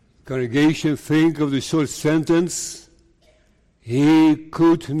Congregation, think of the short sentence, he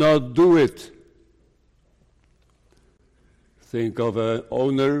could not do it. Think of an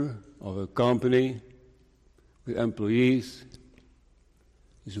owner of a company with employees.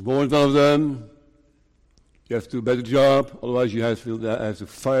 He's warned one of them. You have to do a better job, otherwise you have to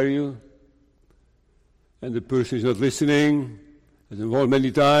fire you. And the person is not listening, has been warned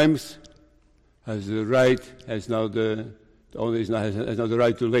many times, has the right, has now the owner has now the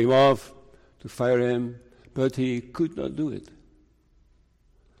right to lay him off, to fire him, but he could not do it.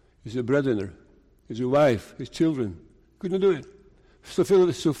 He's a breadwinner, his wife, his children, could not do it. So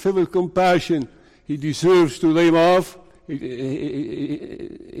filled with compassion, he deserves to lay him off. He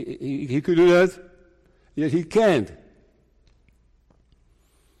could do that, yet he can't.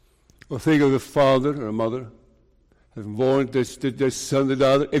 Or think of a father or a mother having warned their son or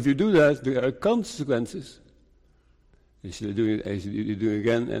daughter, if you do that, there are consequences. They should do it as you do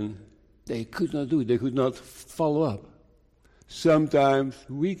again, and they could not do it. They could not follow up. Sometimes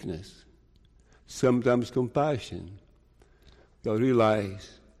weakness, sometimes compassion. They'll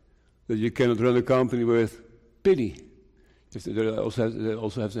realize that you cannot run a company with pity. There also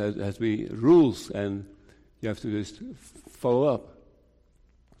has to be rules, and you have to just follow up.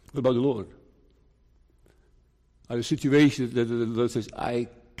 What about the Lord? Are there situations that the Lord says, I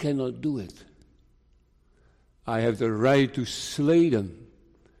cannot do it. I have the right to slay them,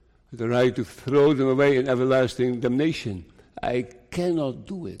 the right to throw them away in everlasting damnation. I cannot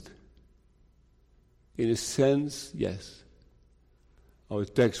do it. In a sense, yes. Our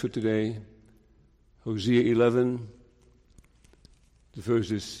text for today, Hosea 11, the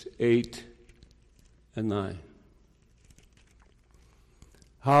verses 8 and 9.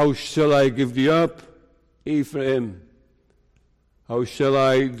 How shall I give thee up, Ephraim? How shall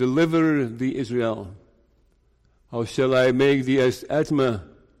I deliver thee, Israel? How shall I make thee as Admah?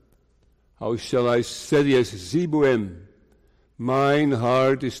 How shall I set thee as Zeboim? Mine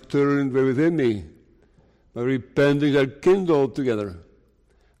heart is turned within me. My repentings are kindled together.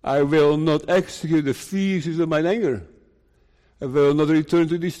 I will not execute the fierceness of mine anger. I will not return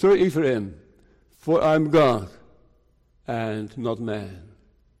to destroy Ephraim, for I am God and not man,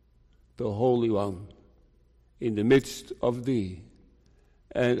 the Holy One, in the midst of thee,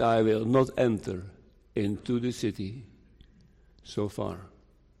 and I will not enter into the city. So far,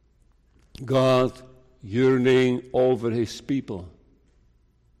 God yearning over his people.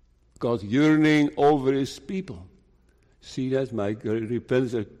 God yearning over his people. See that? My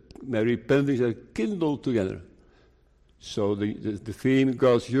repentings are kindled together. So the theme,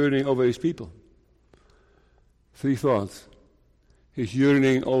 God's yearning over his people. Three thoughts. His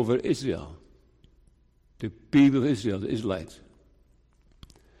yearning over Israel. The people of Israel, the Israelites.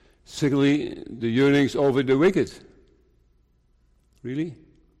 Secondly, the yearnings over the wicked. Really?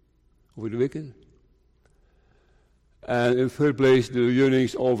 Over the wicked? And in third place, the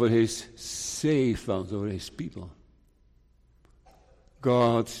yearnings over his saved ones, over his people.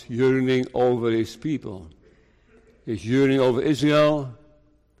 God's yearning over his people. His yearning over Israel.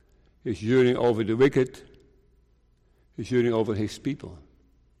 His yearning over the wicked. His yearning over his people.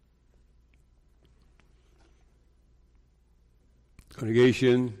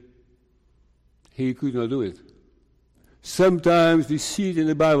 Congregation, he could not do it. Sometimes we see it in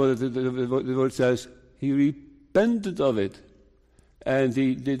the Bible that the word says he repented of it, and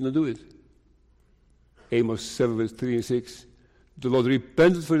he did not do it. Amos 7, verse 3 and 6. The Lord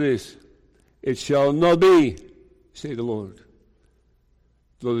repented for this. It shall not be, say the Lord.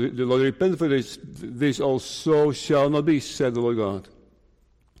 The Lord repented for this. This also shall not be, said the Lord God.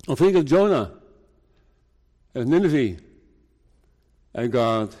 Or think of Jonah and Nineveh. And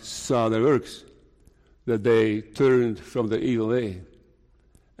God saw their works, that they turned from their evil way.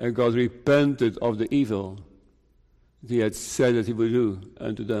 And God repented of the evil he had said that he would do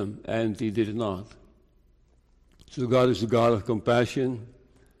unto them, and he did it not. So God is a God of compassion,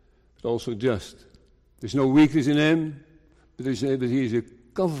 but also just. There's no weakness in him, but he is a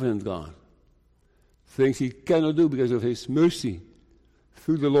covenant God. Things he cannot do because of his mercy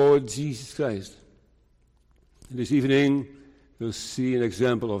through the Lord Jesus Christ. And this evening, we'll see an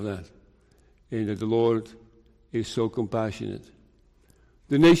example of that, in that the Lord is so compassionate.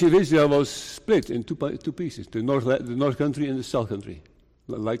 The nation of Israel was split in two pieces, the north country and the south country.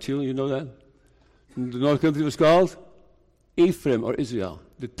 Like children, you know that? The north country was called Ephraim or Israel,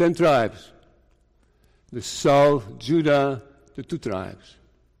 the 10 tribes. The south, Judah, the 2 tribes.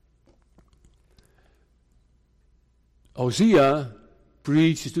 Hosea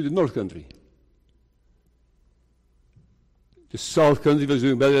preaches to the north country. The south country was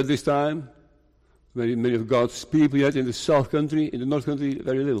doing better at this time. Many of God's people yet in the south country, in the north country,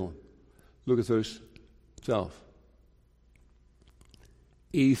 very little. Look at verse 12.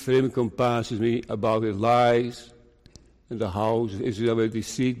 Ephraim compasses me about with lies, and the house of Israel with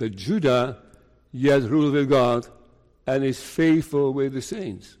deceit, but Judah yet ruleth with God, and is faithful with the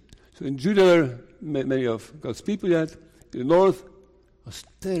saints. So in Judah, there are many of God's people yet. In the north, was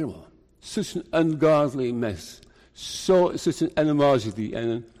terrible. Such an ungodly mess. Such an animosity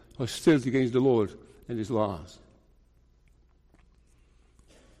and an hostility against the Lord and His laws.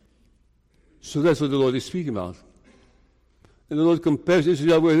 So that's what the Lord is speaking about. And the Lord compares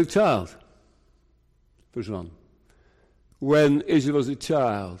Israel with a child. Verse 1. When Israel was a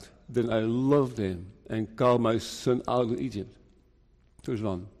child, then I loved him and called my son out of Egypt. Verse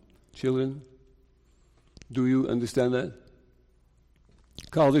 1. Children, do you understand that?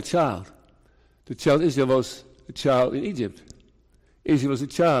 Called a child. The child Israel was a child in Egypt. Israel was a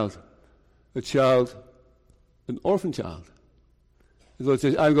child, an orphan child. The Lord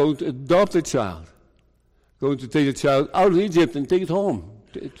says, I'm going to adopt a child. I'm going to take a child out of Egypt and take it home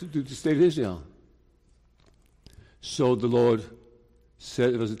to the state of Israel. So the Lord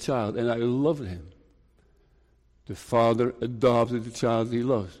said it was a child, and I loved him. The father adopted the child he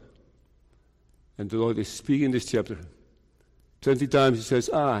loved. And the Lord is speaking in this chapter. 20 times he says,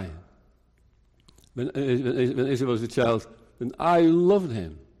 I. When Israel was a child, then I loved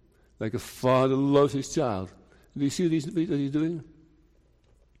him like a father loves his child. Do you see what he's doing?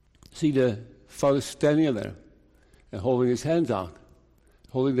 See the father standing there and holding his hands out,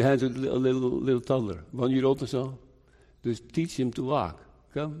 holding the hands of a little toddler, 1 year old or so. Just teach him to walk.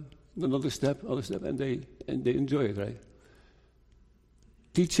 Come, another step, and they enjoy it, right?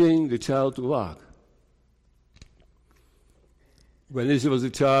 Teaching the child to walk. When Israel was a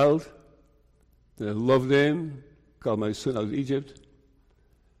child, then I loved him, called my son out of Egypt.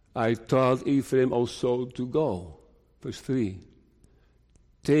 I taught Ephraim also to go. Verse 3.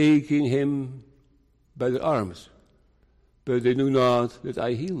 Taking him by the arms, but they knew not that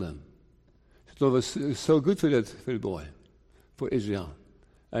I healed them. So it was so good for the boy, for Israel.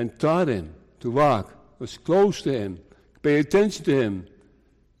 And taught him to walk, was close to him, pay attention to him,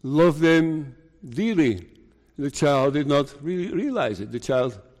 loved him dearly. The child did not really realize it. The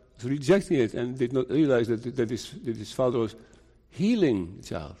child was rejecting it and did not realize that his father was healing the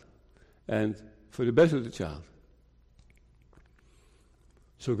child and for the best of the child.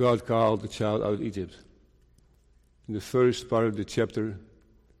 So God called the child out of Egypt. In the first part of the chapter,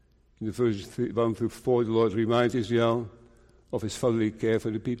 in the verses 1 through 4, the Lord reminds Israel of his fatherly care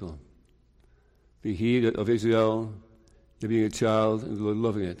for the people. We hear that of Israel, there being a child and the Lord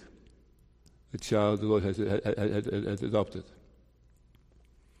loving it. A child the Lord had adopted.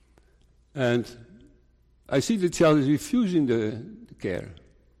 And I see the child is refusing the care.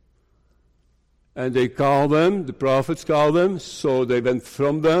 And they call them, the prophets call them, so they went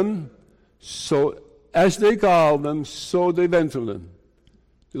from them. So as they called them, so they went from them.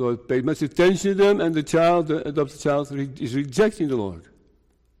 The Lord paid much attention to them, and the adopted child, is rejecting the Lord.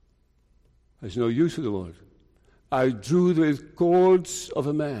 There's no use for the Lord. I drew with cords of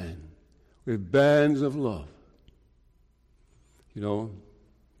a man, with bands of love. You know,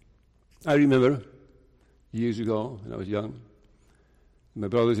 I remember years ago when I was young, my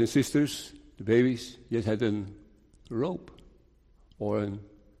brothers and sisters, the babies, yet had a rope or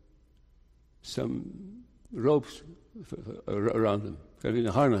some ropes around them, kind of in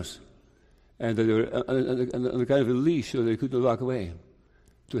a harness, and they were on a kind of a leash so they could not walk away,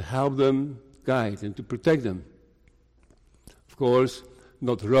 to help them guide and to protect them. Of course,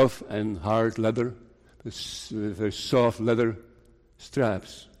 not rough and hard leather, but very soft leather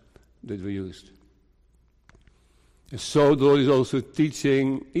straps that were used. And so the Lord is also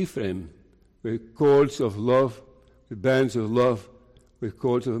teaching Ephraim with cords of love, with bands of love, with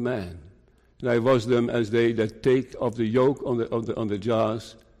cords of a man. And I was them as they that take off the yoke on the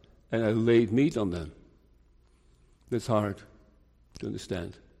jaws, and I laid meat on them. That's hard to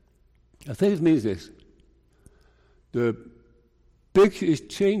understand. I think it means this. The picture is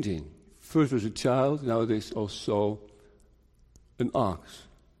changing. First was a child, now it is also an ox,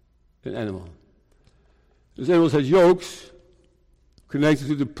 an animal. Those animals had yokes connected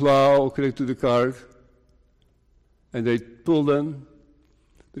to the plow, connected to the cart, and they pulled them,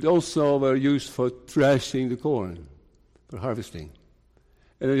 but also were used for thrashing the corn, for harvesting.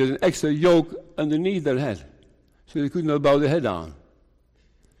 And there was an extra yoke underneath their head, so they could not bow their head down,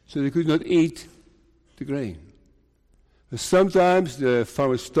 so they could not eat the grain. And sometimes the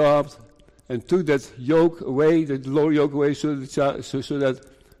farmer stopped and took that yoke away, that lower yoke away, so that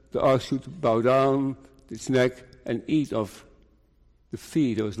the ox could bow down its neck and eat of the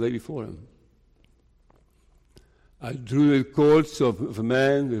feed that was laid before him. I drew the cords of a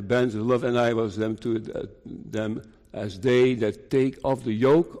man with bands of love, and I was them to them as they that take off the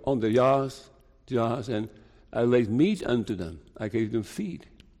yoke on the jaws, and I laid meat unto them. I gave them feed.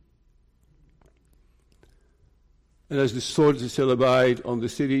 And as the sword shall abide on the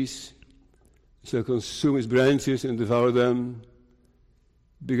cities, shall consume its branches and devour them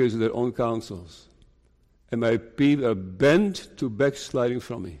because of their own counsels. And my people are bent to backsliding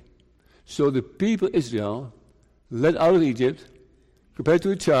from me. So the people Israel, led out of Egypt, compared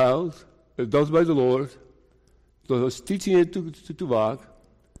to a child, adopted by the Lord, the Lord was teaching it to walk,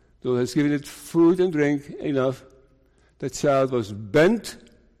 the Lord has given it food and drink enough. That child was bent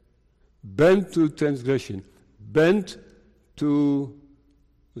to transgression, bent to,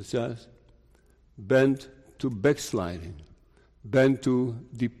 bent to backsliding, bent to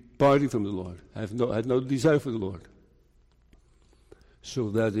departing from the Lord, had no desire for the Lord. So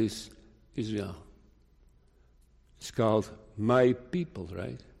that is Israel. It's called my people,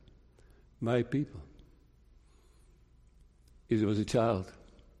 right? My people. Israel was a child.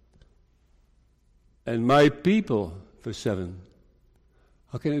 And my people, verse 7.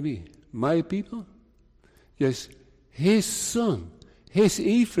 How can it be? My people? Yes, his son, his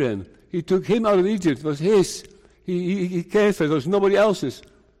Ephraim. He took him out of Egypt. It was his. He cared for it. It was nobody else's.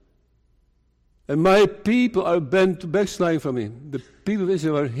 And my people are bent to backsliding from him. The people of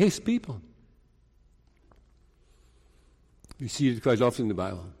Israel are his people. We see it quite often in the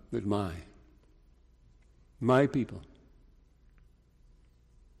Bible with my people.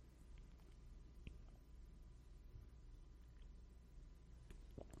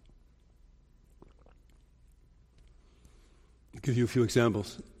 I'll give you a few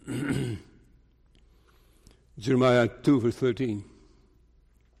examples. Jeremiah 2, verse 13.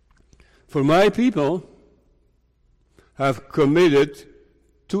 For my people have committed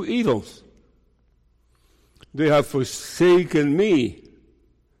two evils. They have forsaken me,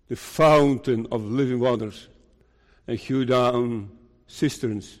 the fountain of living waters, and hewn down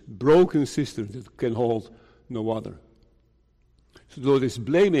cisterns, broken cisterns that can hold no water. So the Lord is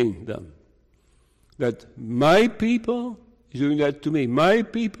blaming them that my people is doing that to me. My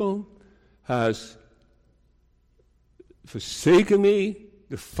people has forsaken me,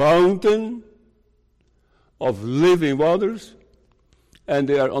 the fountain of living waters, and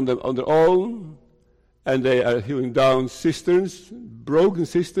they are on their own, and they are hewing down cisterns, broken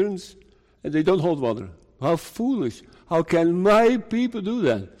cisterns, and they don't hold water. How foolish. How can my people do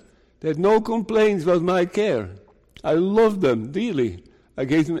that? They had no complaints about my care. I love them dearly. I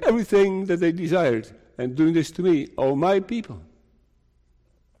gave them everything that they desired. And doing this to me, oh my people.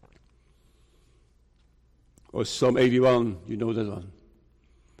 Or Psalm 81, you know that one.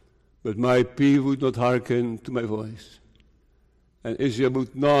 But my people would not hearken to my voice. And Israel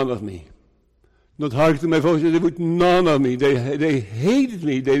would none of me. Not hearken to my voice, they would none of me. They hated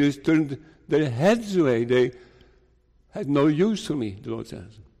me. They just turned their heads away. They had no use for me, the Lord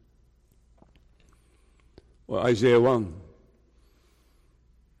says. Or Isaiah 1.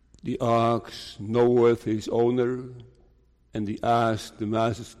 The ox knoweth his owner, and the ass the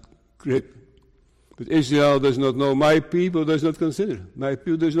master's grip. But Israel does not know. My people does not consider. My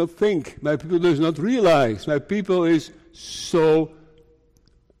people does not think. My people does not realize. My people is so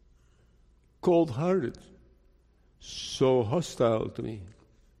cold-hearted, so hostile to me.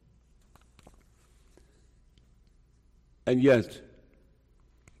 And yet,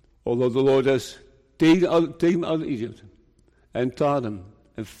 although the Lord has taken them out of Egypt and taught them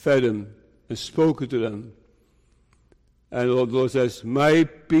and fed them and spoken to them, and the Lord says, my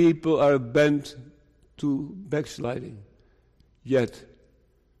people are bent to backsliding. Yet,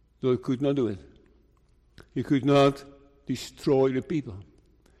 the Lord could not do it. He could not destroy the people.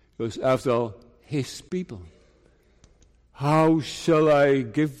 It was, after all, his people. How shall I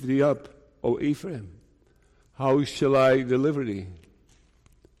give thee up, O Ephraim? How shall I deliver thee,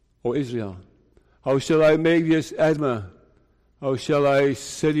 O Israel? How shall I make thee as Admah? How shall I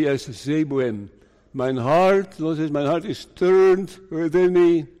set thee as Zeboim? Mine heart, the Lord says, mine heart is turned within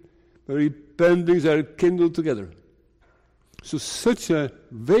me. My repentings are kindled together. So such a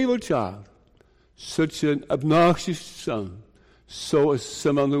wayward child, such an obnoxious son, so as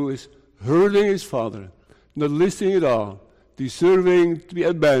someone who is hurting his father, not listening at all, deserving to be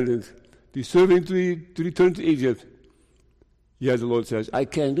abandoned, deserving to return to Egypt. Yet the Lord says, I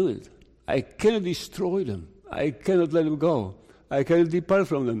can't do it. I cannot destroy them. I cannot let them go. I cannot depart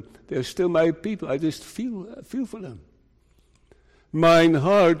from them. They are still my people. I just feel for them. Mine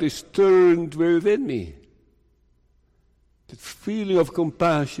heart is turned within me. That feeling of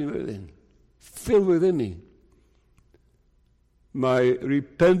compassion within, filled within me. My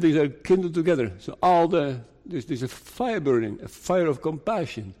repentings are kindled together. So all the There's a fire burning, a fire of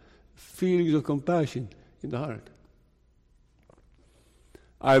compassion, feelings of compassion in the heart.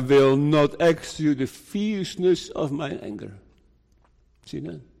 I will not execute the fierceness of my anger. See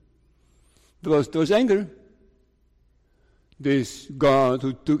that? There was anger. This God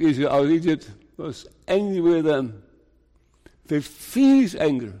who took Israel out of Egypt was angry with them. With fierce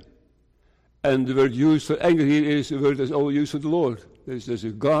anger. And the word used for anger here is the word that's always used for the Lord. There's a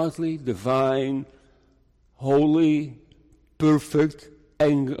godly, divine, holy, perfect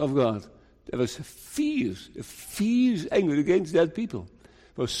anger of God. There was a fierce anger against that people.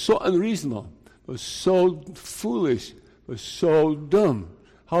 It was so unreasonable. It was so foolish. It was so dumb.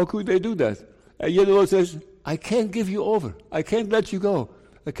 How could they do that? And yet the Lord says, I can't give you over. I can't let you go.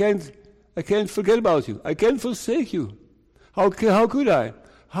 I can't forget about you. I can't forsake you. How could I?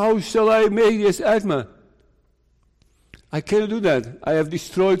 How shall I make this Admah? I cannot do that. I have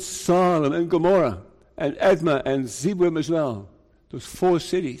destroyed Sodom and Gomorrah and Admah and Zeboim as well. Those 4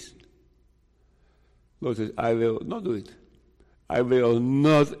 cities. Lord says, I will not do it. I will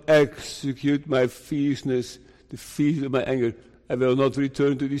not execute my fierceness, the fierceness of my anger. I will not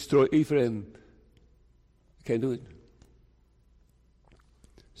return to destroy Ephraim. I can't do it.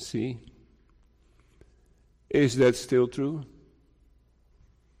 See? Is that still true?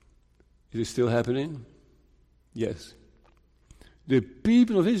 Is it still happening? Yes. The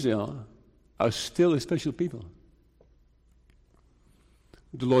people of Israel are still a special people.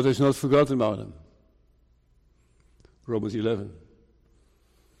 The Lord has not forgotten about them. Romans 11.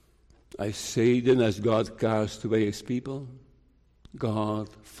 I say then, as God cast away his people, God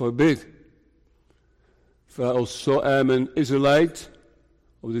forbid. For I also am an Israelite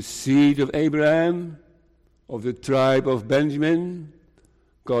of the seed of Abraham, of the tribe of Benjamin.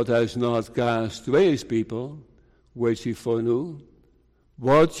 God has not cast away his people, which he foreknew.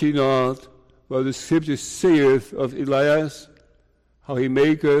 Watch ye not what the scripture saith of Elias, how he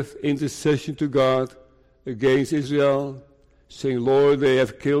maketh intercession to God against Israel, saying, Lord, they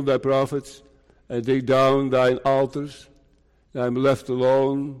have killed thy prophets, and dig down thine altars, and I am left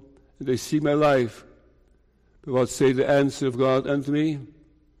alone, and they seek my life. But what say the answer of God unto me?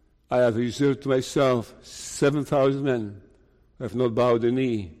 I have reserved to myself 7,000 men who have not bowed the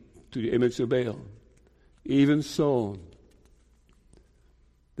knee to the image of Baal. Even so,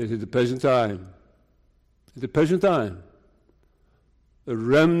 that at the present time, a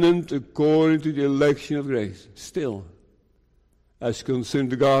remnant according to the election of grace, still, as concerning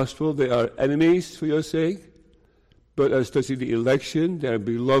the gospel, they are enemies for your sake, but as touching the election, they are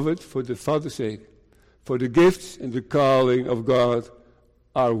beloved for the Father's sake. For the gifts and the calling of God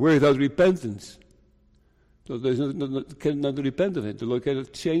are without repentance. So there's cannot repent of it. The Lord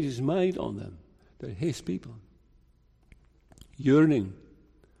cannot change his mind on them. They're his people. Yearning.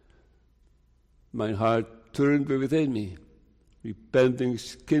 My heart turned within me.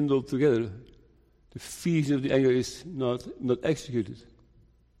 Repentings kindled together. The feast of the anger is not executed.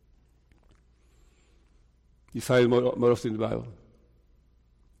 You find it more often in the Bible.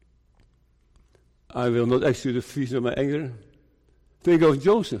 I will not execute the feast of my anger. Think of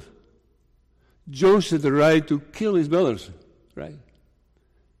Joseph. Joseph had the right to kill his brothers, right?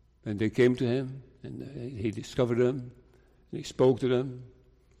 And they came to him, and he discovered them, and he spoke to them.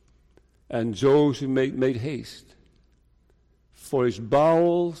 And Joseph made haste, for his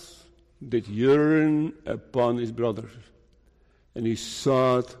bowels did yearn upon his brothers. And he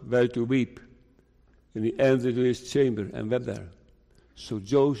sought where to weep. And he entered into his chamber and wept there. So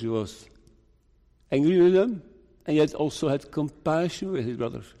Joseph was angry with them, and yet also had compassion with his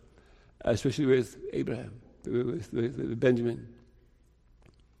brothers, especially with Abraham, with Benjamin.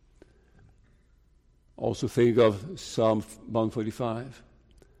 Also think of Psalm 145.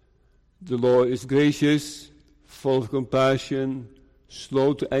 The Lord is gracious, full of compassion,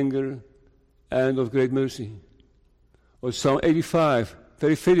 slow to anger, and of great mercy. Or Psalm 85,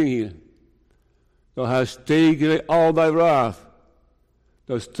 very fitting here. Thou hast taken away all thy wrath.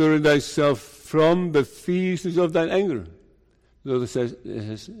 Thou hast turned thyself from the fierceness of thine anger. The Lord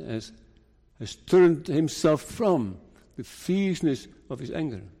has turned himself from the fierceness of his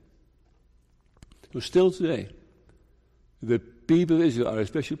anger. So still today, the people of Israel are a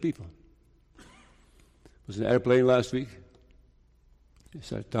special people. I was in an airplane last week. I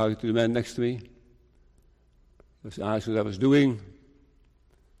started talking to the man next to me. I was asked what I was doing.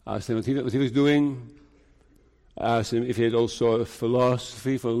 I asked him what he was doing. I asked him if he had also a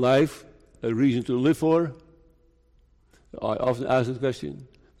philosophy for life, a reason to live for. I often ask this question,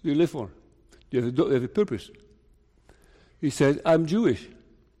 what do you live for? Do you have a purpose? He said, I'm Jewish.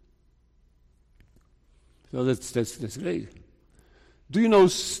 Well, that's great. Do you know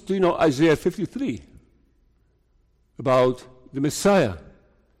Isaiah 53? about the Messiah.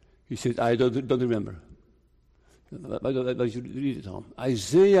 He said, I don't remember. I should read it home.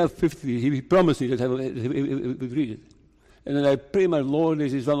 Isaiah 50, he promised me that he would read it. And then I pray, my Lord,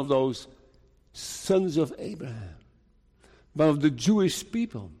 this is one of those sons of Abraham, one of the Jewish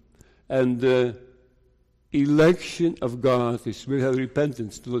people. And the election of God is will have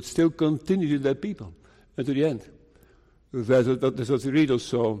repentance to still continue to that people until the end. That's what we read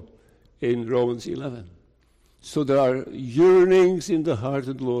also in Romans 11. So there are yearnings in the heart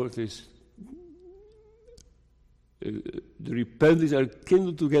of the Lord. The repentance are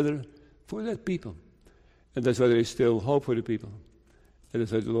kindled together for that people. And that's why there is still hope for the people. And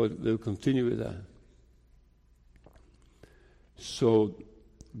that's why the Lord will continue with that. So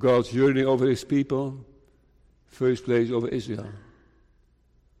God's yearning over his people, first place over Israel.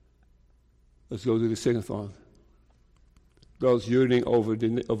 Let's go to the second thought. God's yearning over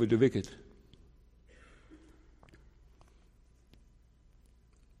the wicked.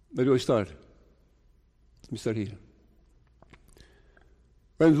 Where do I start? Let me start here.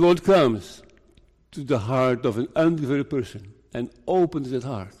 When the Lord comes to the heart of an unconverted person and opens that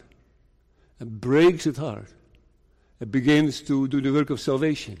heart and breaks that heart and begins to do the work of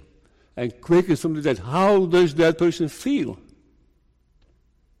salvation and quickens from the dead, how does that person feel?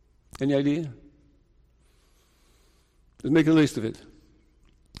 Any idea? Let's make a list of it.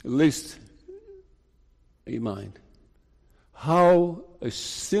 A list in your mind. How a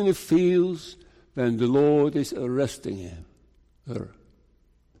sinner feels when the Lord is arresting him, her.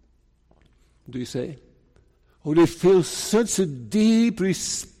 Do you say? Oh, they feel such a deep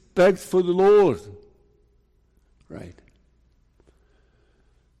respect for the Lord. Right.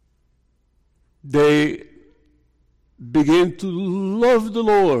 They begin to love the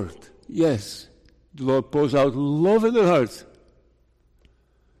Lord. Yes. The Lord pours out love in their hearts.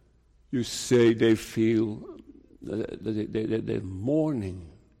 You say they feel that they're mourning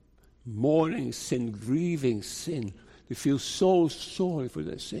sin, grieving sin. They feel so sorry for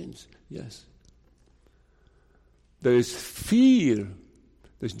their sins. Yes. There is fear,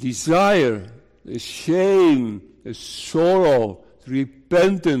 there's desire, there's shame, there's sorrow, there's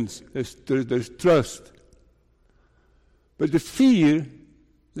repentance, there's trust. But the fear,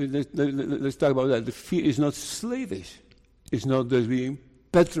 let's talk about that. The fear is not slavish. It's not just being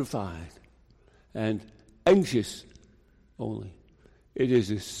petrified and anxious only. It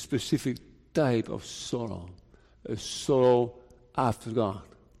is a specific type of sorrow, a sorrow after God,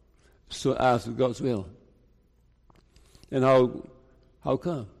 so after God's will. And how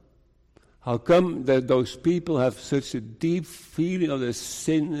come? How come that those people have such a deep feeling of their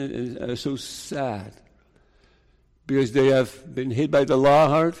sin and are so sad? Because they have been hit by the law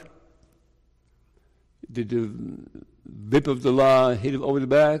hard? Did the whip of the law hit them over the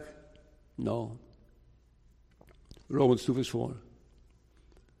back? No. Romans 2 verse 4.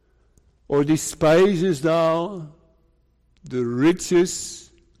 Or despises thou the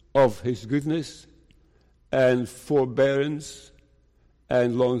riches of his goodness and forbearance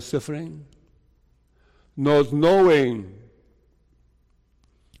and long-suffering, not knowing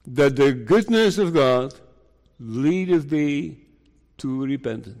that the goodness of God leadeth thee to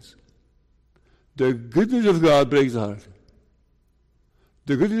repentance. The goodness of God breaks the heart.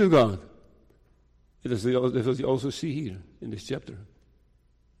 The goodness of God. That's what you also see here in this chapter.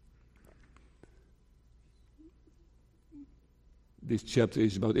 This chapter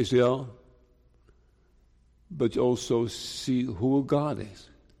is about Israel, but you also see who God is.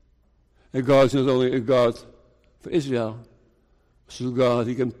 And God is not only a God for Israel, also God,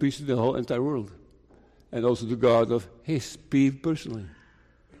 he can preach to the whole entire world. And also the God of his people personally.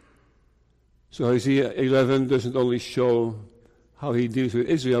 So Isaiah 11 doesn't only show how he deals with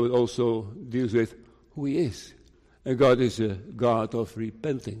Israel, but also deals with who he is. And God is a God of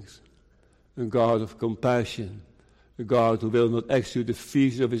repentance, a God of compassion, a God who will not execute the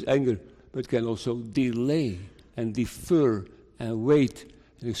feast of his anger, but can also delay and defer and wait.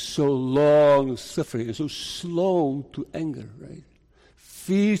 And is so long suffering and so slow to anger, right?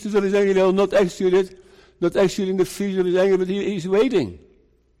 Feast of his anger, he will not execute it, not executing the feast of his anger, but he's waiting.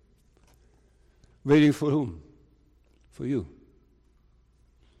 Waiting for whom? For you.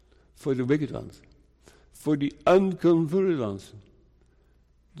 For the wicked ones. For the unconverted ones.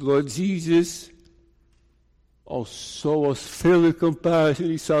 The Lord Jesus also was filled with compassion.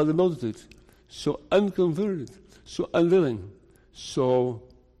 He saw the multitude. So unconverted. So unwilling. So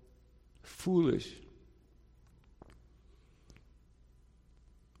foolish.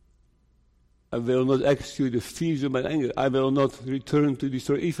 I will not execute the feast of my anger. I will not return to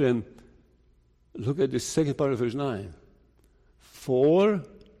destroy Ephraim. Look at the second part of verse 9. For,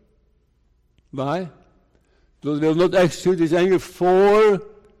 why? The Lord will not execute his anger, for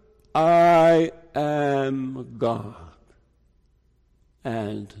I am God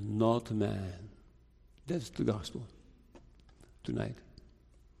and not man. That's the gospel tonight.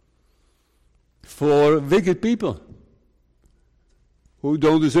 For wicked people who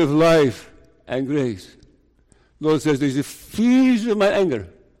don't deserve life and grace, the Lord says, there's a fierce of my anger.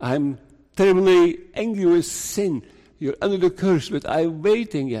 I'm terribly angry with sin. You're under the curse, but I'm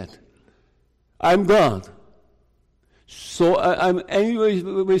waiting yet. I'm God. So I'm angry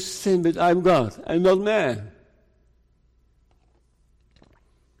with sin, but I'm God. I'm not man.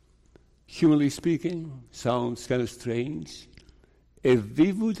 Humanly speaking, sounds kind of strange. If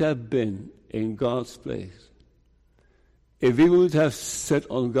we would have been in God's place, if we would have sat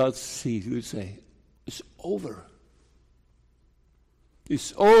on God's seat, we would say, it's over.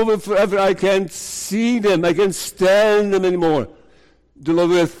 It's over forever. I can't see them. I can't stand them anymore. The Lord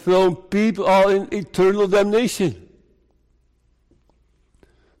will have thrown people all in eternal damnation.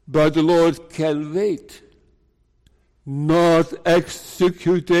 But the Lord can wait, not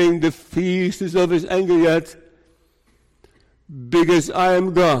executing the fierceness of his anger yet, because I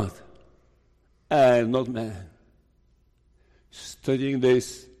am God, I am not man. Studying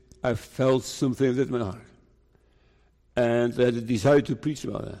this, I felt something in my heart. And I had a desire to preach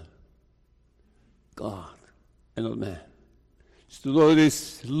about that. God and not man. So the Lord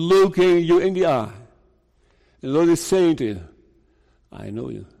is looking you in the eye. The Lord is saying to you, I know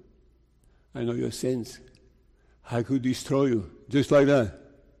you. I know your sins. I could destroy you just like that.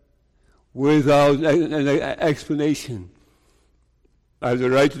 Without an explanation. I have the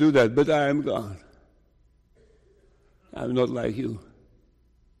right to do that, but I am God. I'm not like you.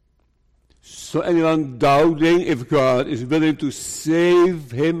 So anyone doubting if God is willing to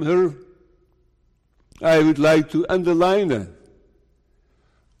save him, her, I would like to underline that.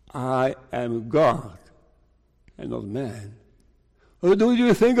 I am God and not man. What do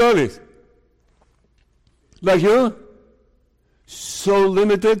you think of it? Like you? So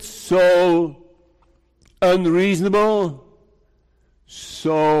limited, so unreasonable,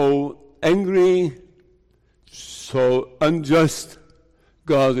 so angry, so unjust.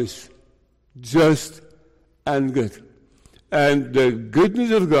 God is just and good. And the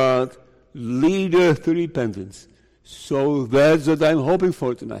goodness of God leadeth to repentance. So that's what I'm hoping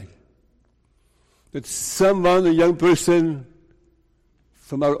for tonight. That someone, a young person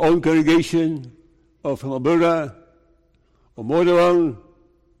from our own congregation, or from Alberta, or more than one,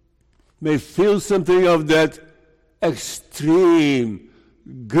 may feel something of that extreme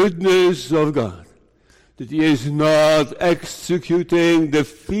goodness of God. That he is not executing the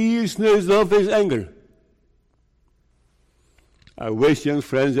fierceness of his anger. I wish, young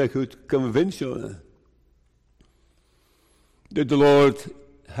friends, I could convince you that the Lord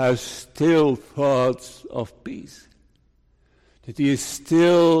has still thoughts of peace. That he is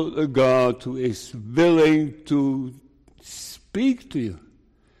still a God who is willing to speak to you.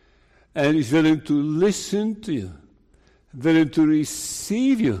 And is willing to listen to you. Willing to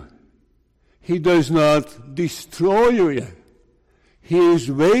receive you. He does not destroy you yet. He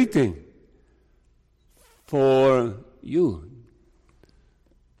is waiting for you.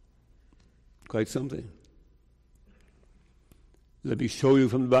 Quite something. Let me show you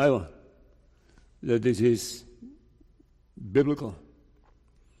from the Bible that this is biblical.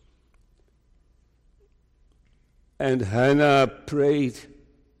 And Hannah prayed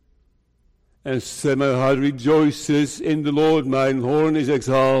and said, my heart rejoices in the Lord, mine horn is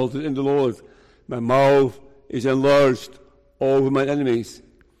exalted in the Lord. My mouth is enlarged over my enemies,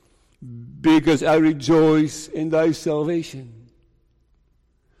 because I rejoice in thy salvation.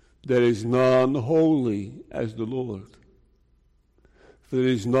 There is none holy as the Lord. There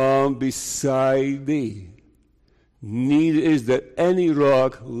is none beside thee. Neither is there any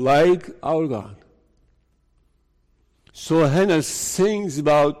rock like our God. So Hannah sings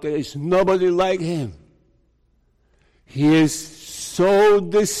about there is nobody like him. He is so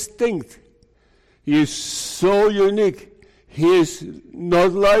distinct. He is so unique. He is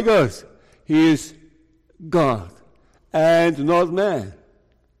not like us. He is God and not man.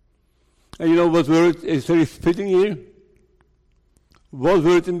 And you know what word is very fitting here? What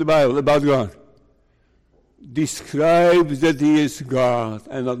word in the Bible about God describes that he is God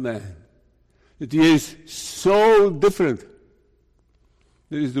and not man? That he is so different.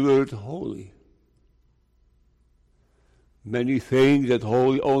 There is the word holy. Many think that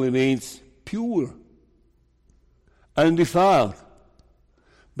holy only means pure, undefiled.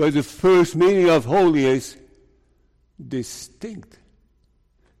 But the first meaning of holy is distinct,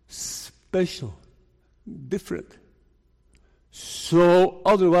 special, different. So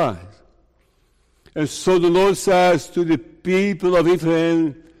otherwise, And so the Lord says to the people of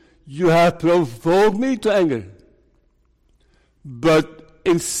Ephraim, you have provoked me to anger. But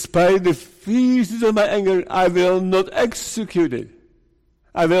in spite of the fierceness of my anger, I will not execute it.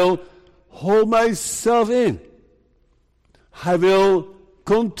 I will hold myself in. I will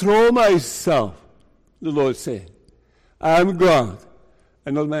control myself, the Lord said. I am God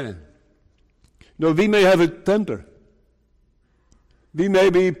and not man. Now, we may have a temper. We may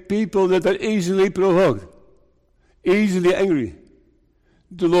be people that are easily provoked, easily angry.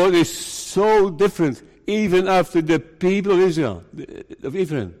 The Lord is so different, even after the people of Israel, of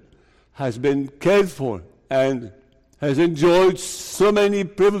Ephraim, has been cared for and has enjoyed so many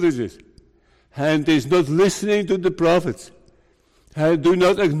privileges, and is not listening to the prophets, and do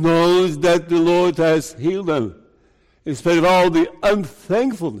not acknowledge that the Lord has healed them, in spite of all the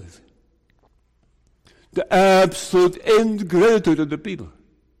unthankfulness, the absolute ingratitude of the people.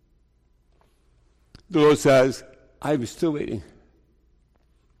 The Lord says, I'm still waiting.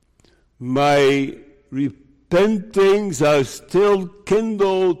 My repentings are still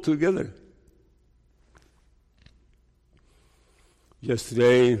kindled together.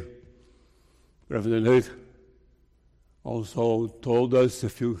 Yesterday, Reverend Hood also told us a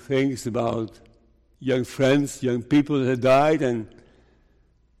few things about young friends, young people that had died, and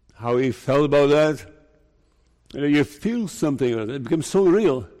how he felt about that. And you feel something, it becomes so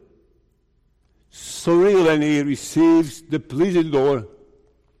real. So real when he receives the police at the door,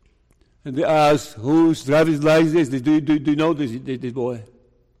 and they ask, whose driver's license is this? Do you know this boy?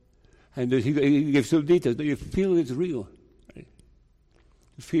 And he gives some details. You feel it's real. Right?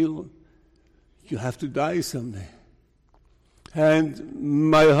 You feel you have to die someday. And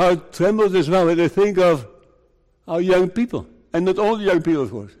my heart trembles as well when I think of our young people. And not all young people,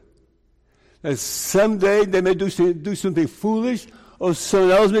 of course. That someday they may do something foolish, or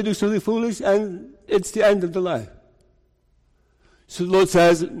someone else may do something foolish, and it's the end of the life. So the Lord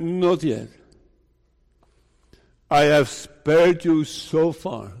says, not yet. I have spared you so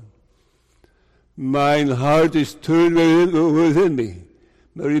far. Mine heart is turned within me.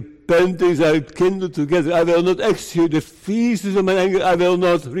 My repentings are kindled together. I will not execute the fierceness of my anger. I will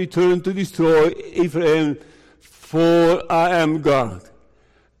not return to destroy Ephraim, for I am God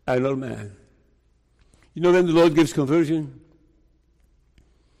and not man. You know, when the Lord gives conversion,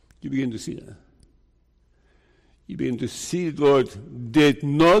 you begin to see that. You begin to see the Lord did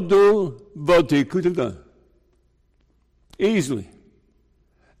not do what he could have done. Easily.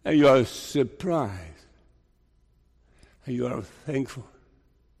 And you are surprised. And you are thankful.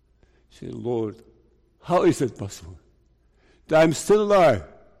 You say, Lord, how is that possible? That I'm still alive.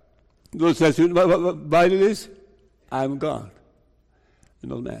 The Lord says, by this, I'm God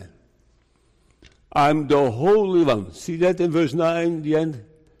and not man. I'm the Holy One. See that in verse 9, the end?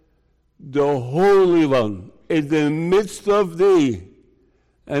 The Holy One in the midst of thee,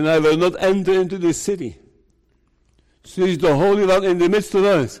 and I will not enter into the city. So he's the Holy One in the midst of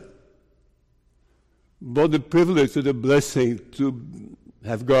us. But the privilege or the blessing to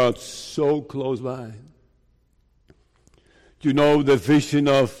have God so close by. You know the vision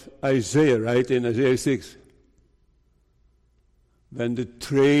of Isaiah, right? In Isaiah 6. When the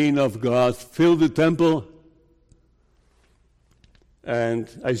train of God filled the temple, and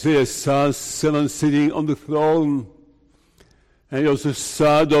Isaiah saw someone sitting on the throne, and he also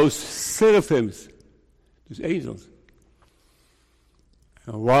saw those seraphims, those angels.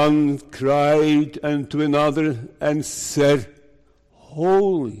 And one cried unto another and said,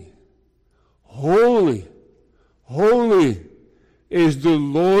 Holy, holy, holy is the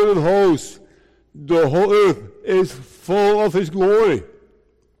Lord of hosts. The whole earth is full of his glory.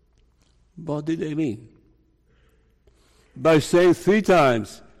 What did they mean? By saying 3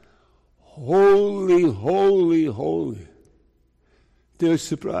 times, Holy, holy, holy. They were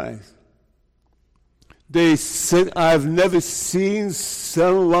surprised. They said, I've never seen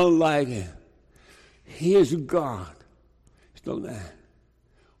someone like him. He is God. He's not man.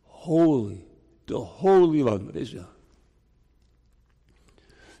 Holy, the Holy One of Israel.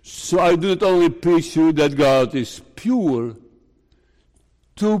 So I do not only preach you that God is pure,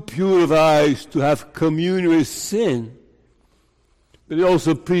 too pure of eyes to have communion with sin, but I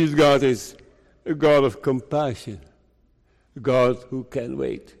also preach God is a God of compassion, a God who can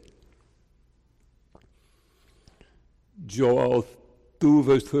wait. Joel 2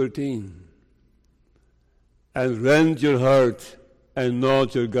 verse 13. And rend your heart and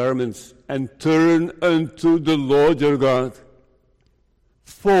not your garments, and turn unto the Lord your God.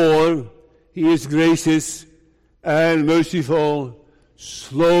 For he is gracious and merciful,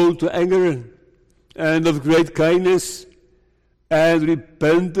 slow to anger, and of great kindness, and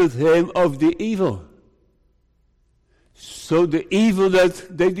repented him of the evil. So the evil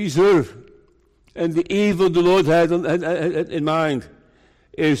that they deserve and the evil the Lord had in mind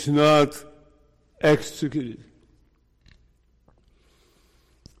is not executed.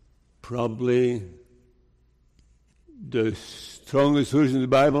 Probably the strongest version of the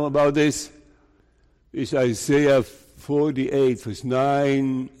Bible about this is Isaiah 48, verse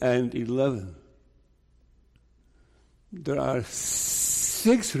 9 and 11. There are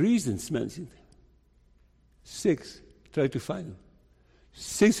 6 reasons mentioned. 6. Try to find them.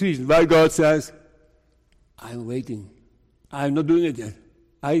 6 reasons why God says, I'm waiting. I'm not doing it yet.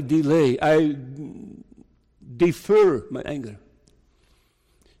 I delay. I defer my anger.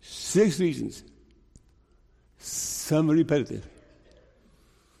 6 reasons. Some repetitive.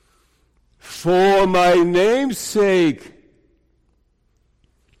 For my name's sake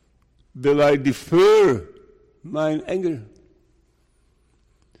will I defer mine anger.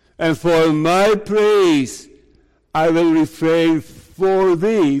 And for my praise I will refrain for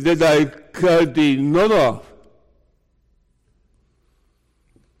thee, that I cut thee not off.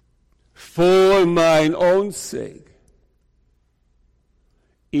 For mine own sake,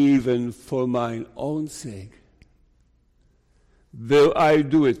 even for mine own sake, will I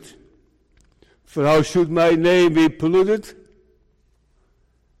do it. For how should my name be polluted?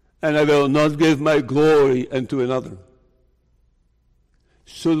 And I will not give my glory unto another.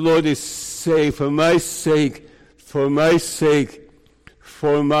 So the Lord is saying, for my sake, for my sake,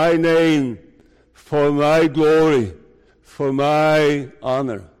 for my name, for my glory, for my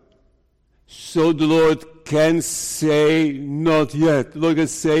honor. So the Lord can say, not yet. The Lord can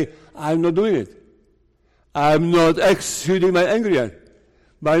say, I'm not doing it. I'm not executing my anger yet.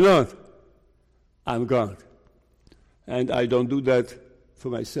 Why not? I'm God. And I don't do that for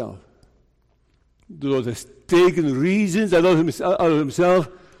myself. The Lord has taken reasons out of himself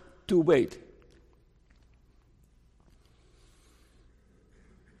to wait.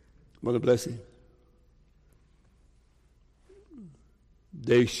 What a blessing.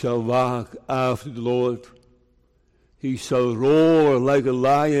 They shall walk after the Lord. He shall roar like a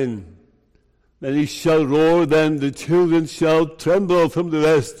lion. When he shall roar, then the children shall tremble from the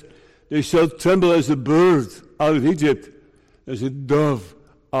west. They shall tremble as a bird out of Egypt, as a dove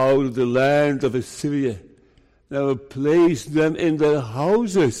out of the land of Assyria. And I will place them in their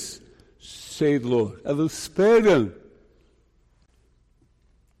houses, saith the Lord. I will spare them.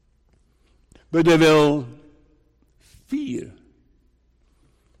 But they will fear.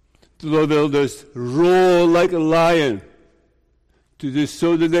 The Lord will just roar like a lion,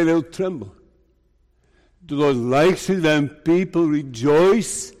 so that they will tremble. The Lord likes it when people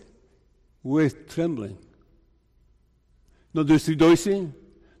rejoice with trembling. Not just rejoicing,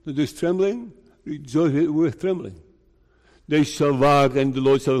 not just trembling, rejoice with trembling. They shall walk, and the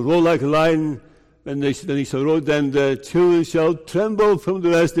Lord shall roar like a lion. When he shall roar, then the children shall tremble from the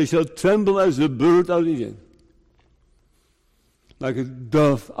west. They shall tremble as a bird out of Egypt, like a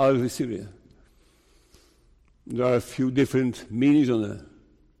dove out of Assyria. There are a few different meanings on that.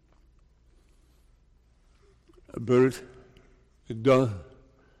 A bird, a dove,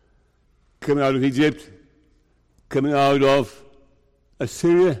 coming out of Egypt, coming out of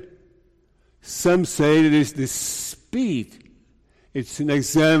Assyria. Some say it is the speed. It's an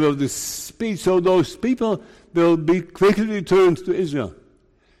example of the speed. So those people will be quickly returned to Israel.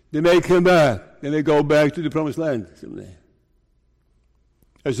 They may come back. They may go back to the promised land someday.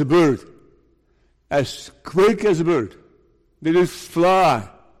 As a bird. As quick as a bird. They just fly.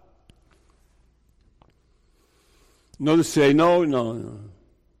 Not to say, no.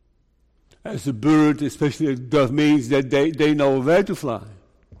 As a bird, especially a dove, means that they know where to fly.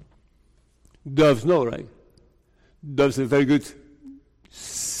 Doves know, right? Doves have a very good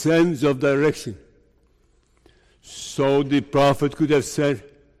sense of direction. So the prophet could have said,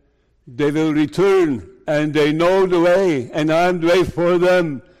 they will return, and they know the way, and I am the way for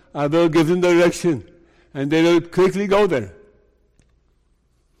them. I will give them direction, and they will quickly go there.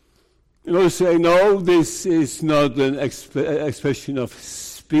 You know, say, no, this is not an expression of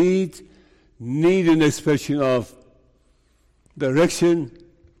speed, neither an expression of direction.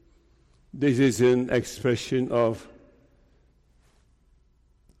 This is an expression of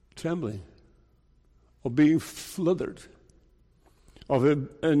trembling, of being fluttered, of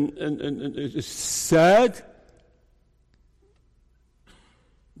a sad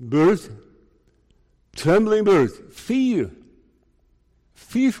bird, trembling bird, fearful.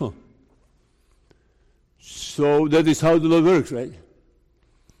 So that is how the Lord works, right?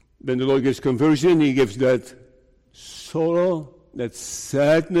 When the Lord gives conversion, he gives that sorrow, that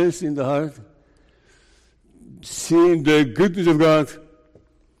sadness in the heart. seeing the goodness of God,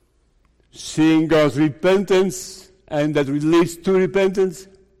 seeing God's repentance, and that leads to repentance,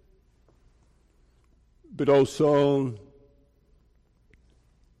 but also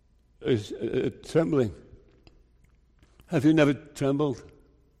a trembling. Have you never trembled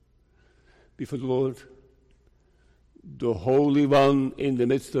before the Lord? The Holy One in the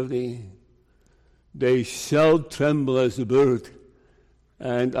midst of thee. They shall tremble as a bird,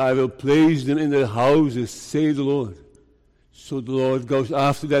 and I will place them in their houses, say the Lord. So the Lord goes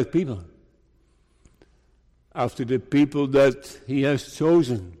after that people, after the people that he has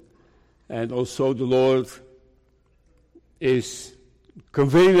chosen. And also the Lord is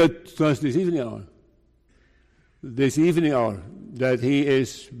conveying that to us this evening hour, that he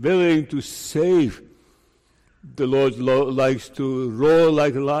is willing to save. The Lord likes to roar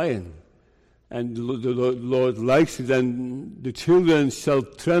like a lion, and the Lord likes it, and the children shall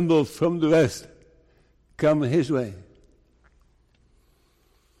tremble from the west, come his way.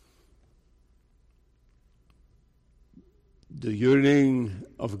 The yearning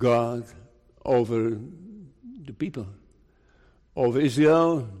of God over the people, over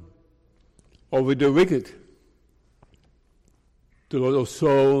Israel, over the wicked. The Lord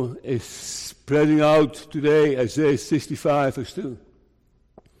also is spreading out today, Isaiah 65, verse 2.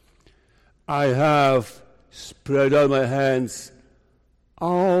 I have spread out my hands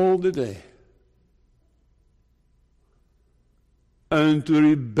all the day unto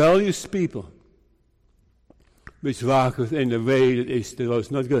rebellious people, which walketh in the way that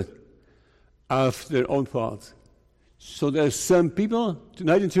was not good, after their own thoughts. So there are some people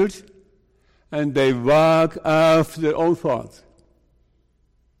tonight in church, and they walk after their own thoughts.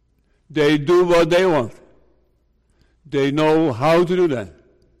 They do what they want. They know how to do that.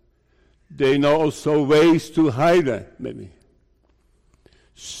 They know also ways to hide that, maybe.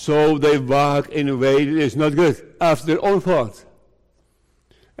 So they walk in a way that is not good, after their own thoughts.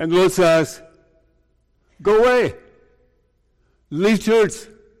 And the Lord says, go away. Leave church.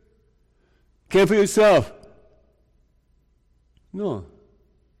 Care for yourself. No.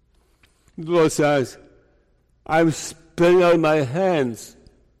 The Lord says, I'm spreading out my hands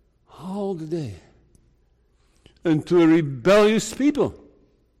all the day unto a rebellious people,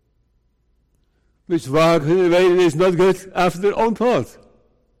 which walk in a way that is not good after their own thoughts.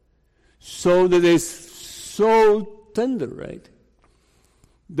 So that is so tender, right?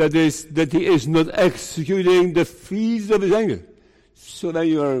 That he is not executing the feast of his anger. So that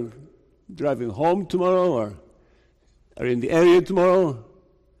you are driving home tomorrow, or are in the area tomorrow,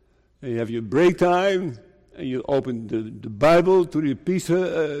 and you have your break time, and you open the Bible to read a piece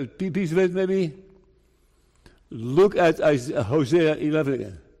of it maybe. Look at Hosea 11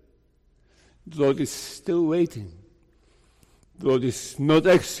 again. The Lord is still waiting. The Lord is not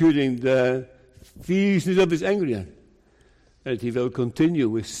executing the fierceness of his anger yet. And he will continue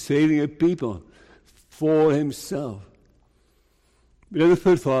with saving a people for himself. But then the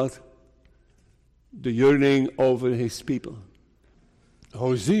third thought, the yearning over his people.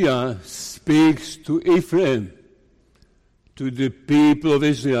 Hosea speaks to Ephraim, to the people of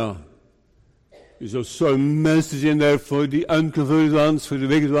Israel. There's also a message in there for the unconverted ones, for the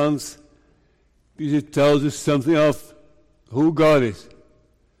wicked ones, because it tells us something of who God is,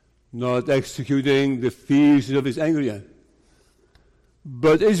 not executing the fierceness of his anger yet.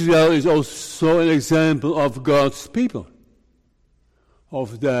 But Israel is also an example of God's people,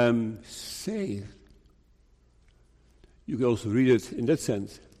 of them saved. You can also read it in that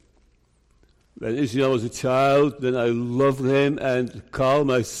sense. When Israel was a child, then I loved him and called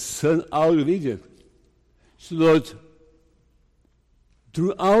my son out of Egypt. So the Lord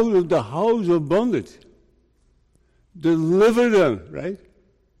drew out of the house of bondage, delivered them, right?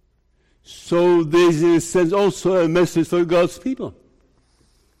 So this is in a sense also a message for God's people.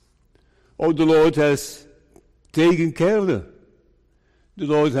 Oh, the Lord has taken care of them. The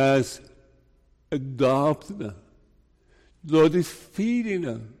Lord has adopted them. The Lord is feeding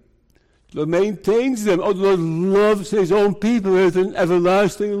them. The Lord maintains them. Oh, the Lord loves his own people with an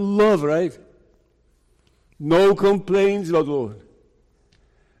everlasting love, right? No complaints about the Lord.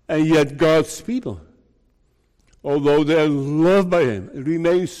 And yet God's people, although they are loved by him,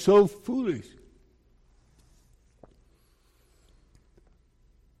 remain so foolish.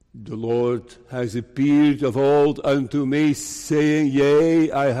 The Lord has appeared of old unto me, saying,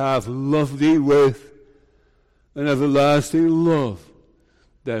 Yea, I have loved thee with an everlasting love.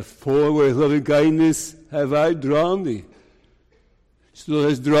 Therefore with loving kindness have I drawn thee. So the Lord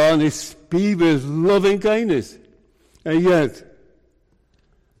has drawn his people with loving kindness. And yet,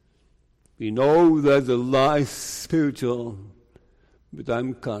 we know that the law is spiritual, but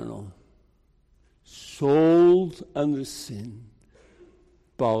I'm carnal. sold under sin,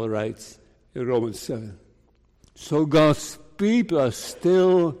 Paul writes in Romans 7. So God's people are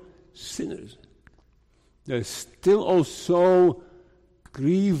still sinners. They're still also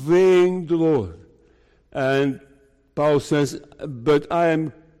grieving the Lord. And Paul says, but I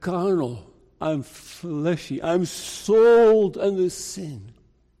am carnal, I'm fleshy, I'm sold under sin.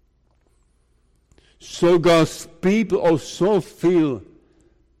 So God's people also feel,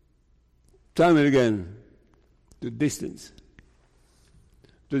 time and again, the distance,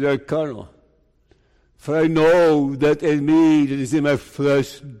 that they are carnal. For I know that in me, that is in my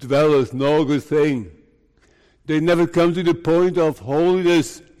flesh, dwelleth no good thing. They never come to the point of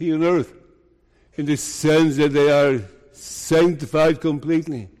holiness here on earth, in the sense that they are sanctified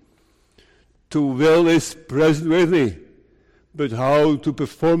completely. To will is present with me, but how to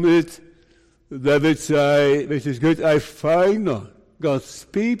perform it, that which is good, I find not. God's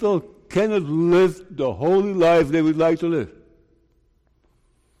people cannot live the holy life they would like to live.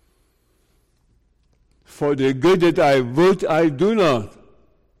 For the good that I would, I do not.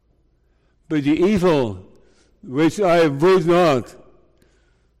 But the evil which I would not,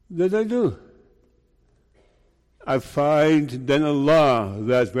 that I do. I find then a law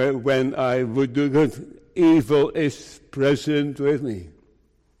that when I would do good, evil is present with me.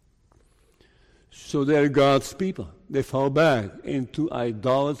 So they are God's people. They fall back into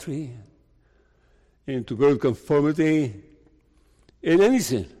idolatry, into world conformity, in any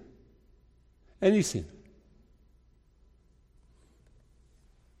sin. Any sin.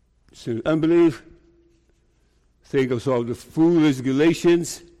 Sin, unbelief. Think of some of the foolish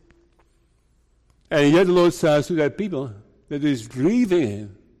Galatians. And yet the Lord says to that people that is grieving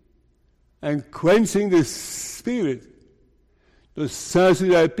Him and quenching the Spirit, the says to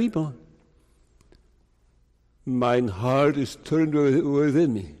that people, mine heart is turned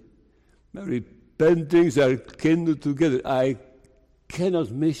within me. My repentings are kindled together. I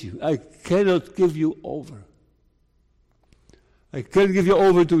cannot miss you. I cannot give you over. I cannot give you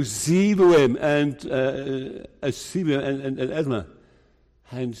over to Zeboim and Asibim and Edma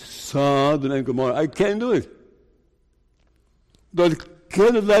and Sodom and Gomorrah. I can't do it. God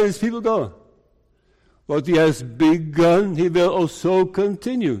cannot let His people go. What He has begun, He will also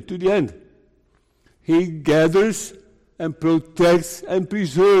continue to the end. He gathers and protects and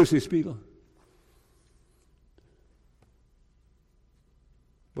preserves His people.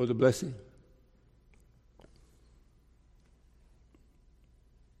 What a blessing.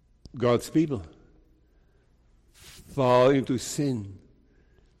 God's people fall into sin.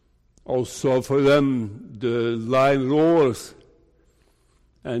 Also for them the lion roars,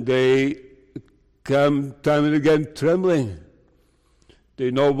 and they come time and again trembling.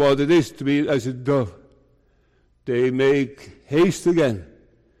 They know what it is to be as a dove. They make haste again,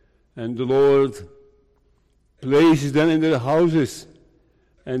 and the Lord places them in their houses,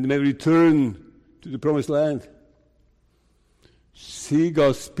 and may return to the promised land. See,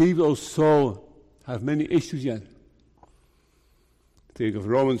 God's people also have many issues yet. Think of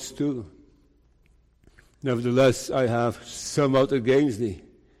Romans 2. Nevertheless, I have somewhat against thee,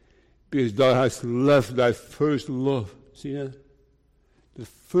 because thou hast left thy first love. See that? The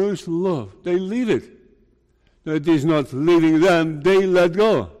first love. They leave it. No, it is not leaving them, they let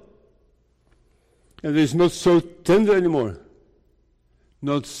go. And it is not so tender anymore.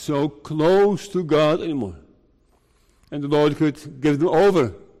 Not so close to God anymore. And the Lord could give them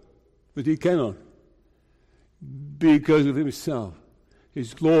over, but He cannot. Because of Himself,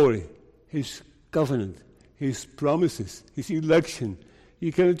 His glory, His covenant, His promises, His election.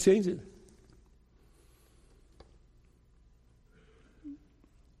 He cannot change it.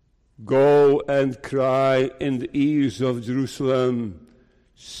 Go and cry in the ears of Jerusalem,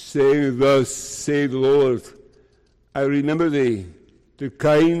 saying, thus saith the Lord, I remember thee, the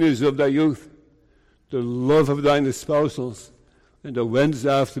kindness of thy youth, the love of thine espousals, and thou wentest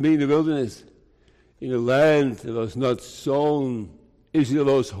after me in the wilderness, in a land that was not sown. Israel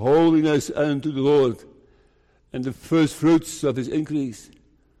was holiness unto the Lord, and the first fruits of his increase.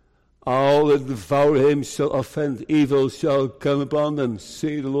 All that devour him shall offend, evil shall come upon them,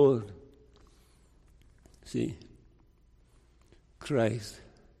 say the Lord. See, Christ,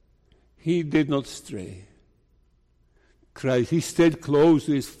 He did not stray. Christ, He stayed close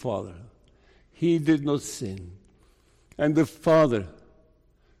to His Father. He did not sin. And the Father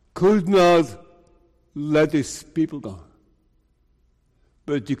could not let His people go.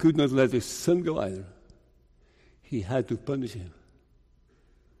 But He could not let His Son go either. He had to punish him.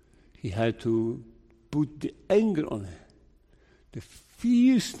 He had to put the anger on him. The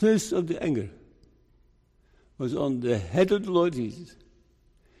fierceness of the anger was on the head of the Lord Jesus.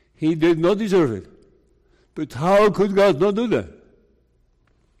 He did not deserve it. But how could God not do that?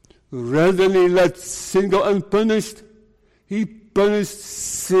 Rather than he let sin go unpunished, he punished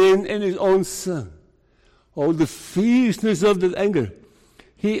sin in his own Son. Oh, the fierceness of that anger.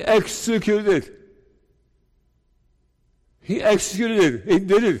 He executed it. He executed it. He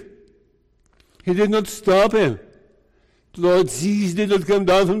did it. He did not stop him. The Lord Jesus did not come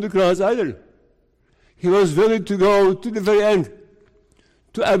down from the cross either. He was willing to go to the very end,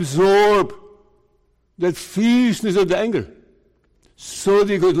 to absorb that fierceness of the anger, so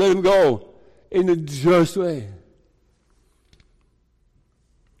that he could let him go in a just way.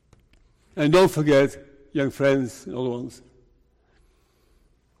 And don't forget, young friends and all ones,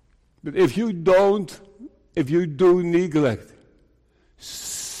 that if you do neglect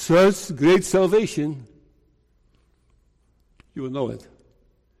such great salvation, you will know it.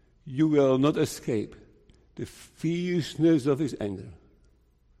 You will not escape the fierceness of his anger.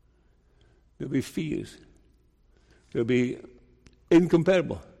 They'll be fierce. They'll be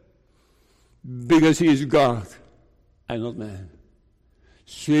incomparable. Because he is God and not man.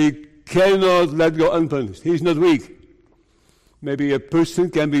 So he cannot let go unpunished. He is not weak. Maybe a person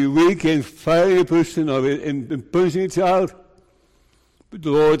can be weak in firing a person or in punishing a child. But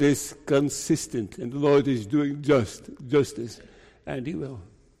the Lord is consistent, and the Lord is doing justice, and he will.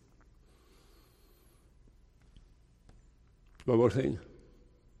 One more thing.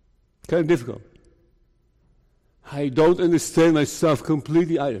 Kind of difficult. I don't understand myself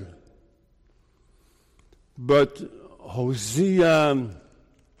completely either. But Hosea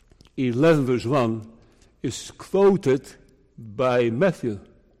 11 verse 1 is quoted by Matthew.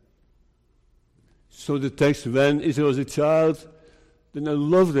 So the text, when Israel was a child, then I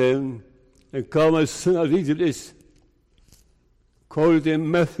loved him and called my son out of Egypt, is quoted in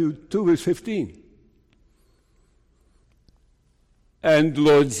Matthew 2 verse 15. And the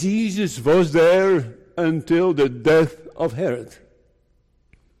Lord Jesus was there until the death of Herod,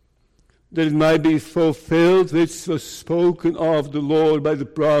 that it might be fulfilled which was spoken of the Lord by the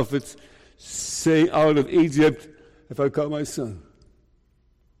prophets, saying, out of Egypt have I called my son.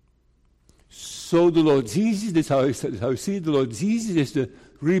 So the Lord Jesus, that's how I see it, the Lord Jesus is the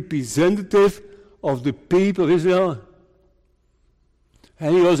representative of the people of Israel.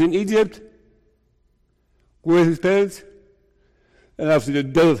 And he was in Egypt with his parents. And after the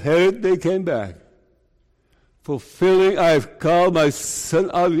death of Herod, they came back, fulfilling, I have called my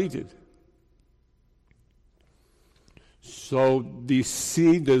son out of Egypt. So we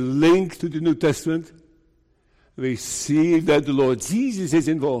see the link to the New Testament. We see that the Lord Jesus is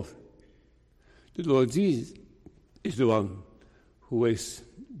involved. The Lord Jesus is the one who is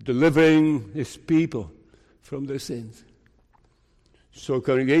delivering his people from their sins. So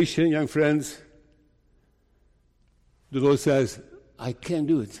congregation, young friends, the Lord says, I can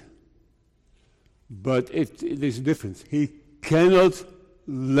do it. But it is different. He cannot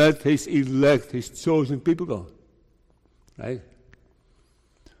let his elect, his chosen people go. Right?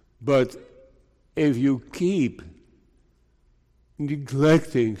 But if you keep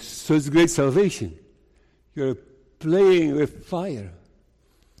neglecting such great salvation, you're playing with fire.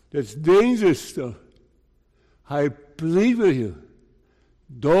 That's dangerous stuff. I plead with you,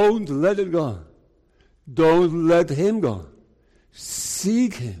 don't let it go. Don't let him go.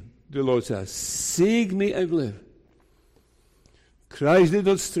 Seek him, the Lord says. Seek me and live. Christ did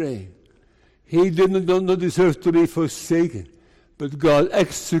not stray. He did not deserve to be forsaken. But God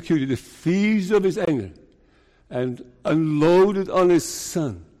executed the fears of his anger and unloaded on his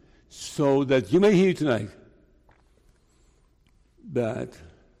Son, so that you may hear tonight that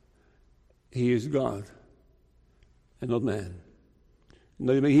he is God and not man.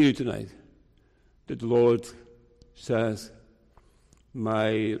 Now you may hear tonight that the Lord says,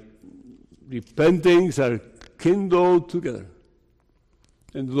 my repentings are kindled together.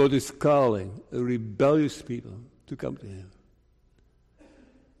 And the Lord is calling a rebellious people to come to him.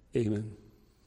 Amen.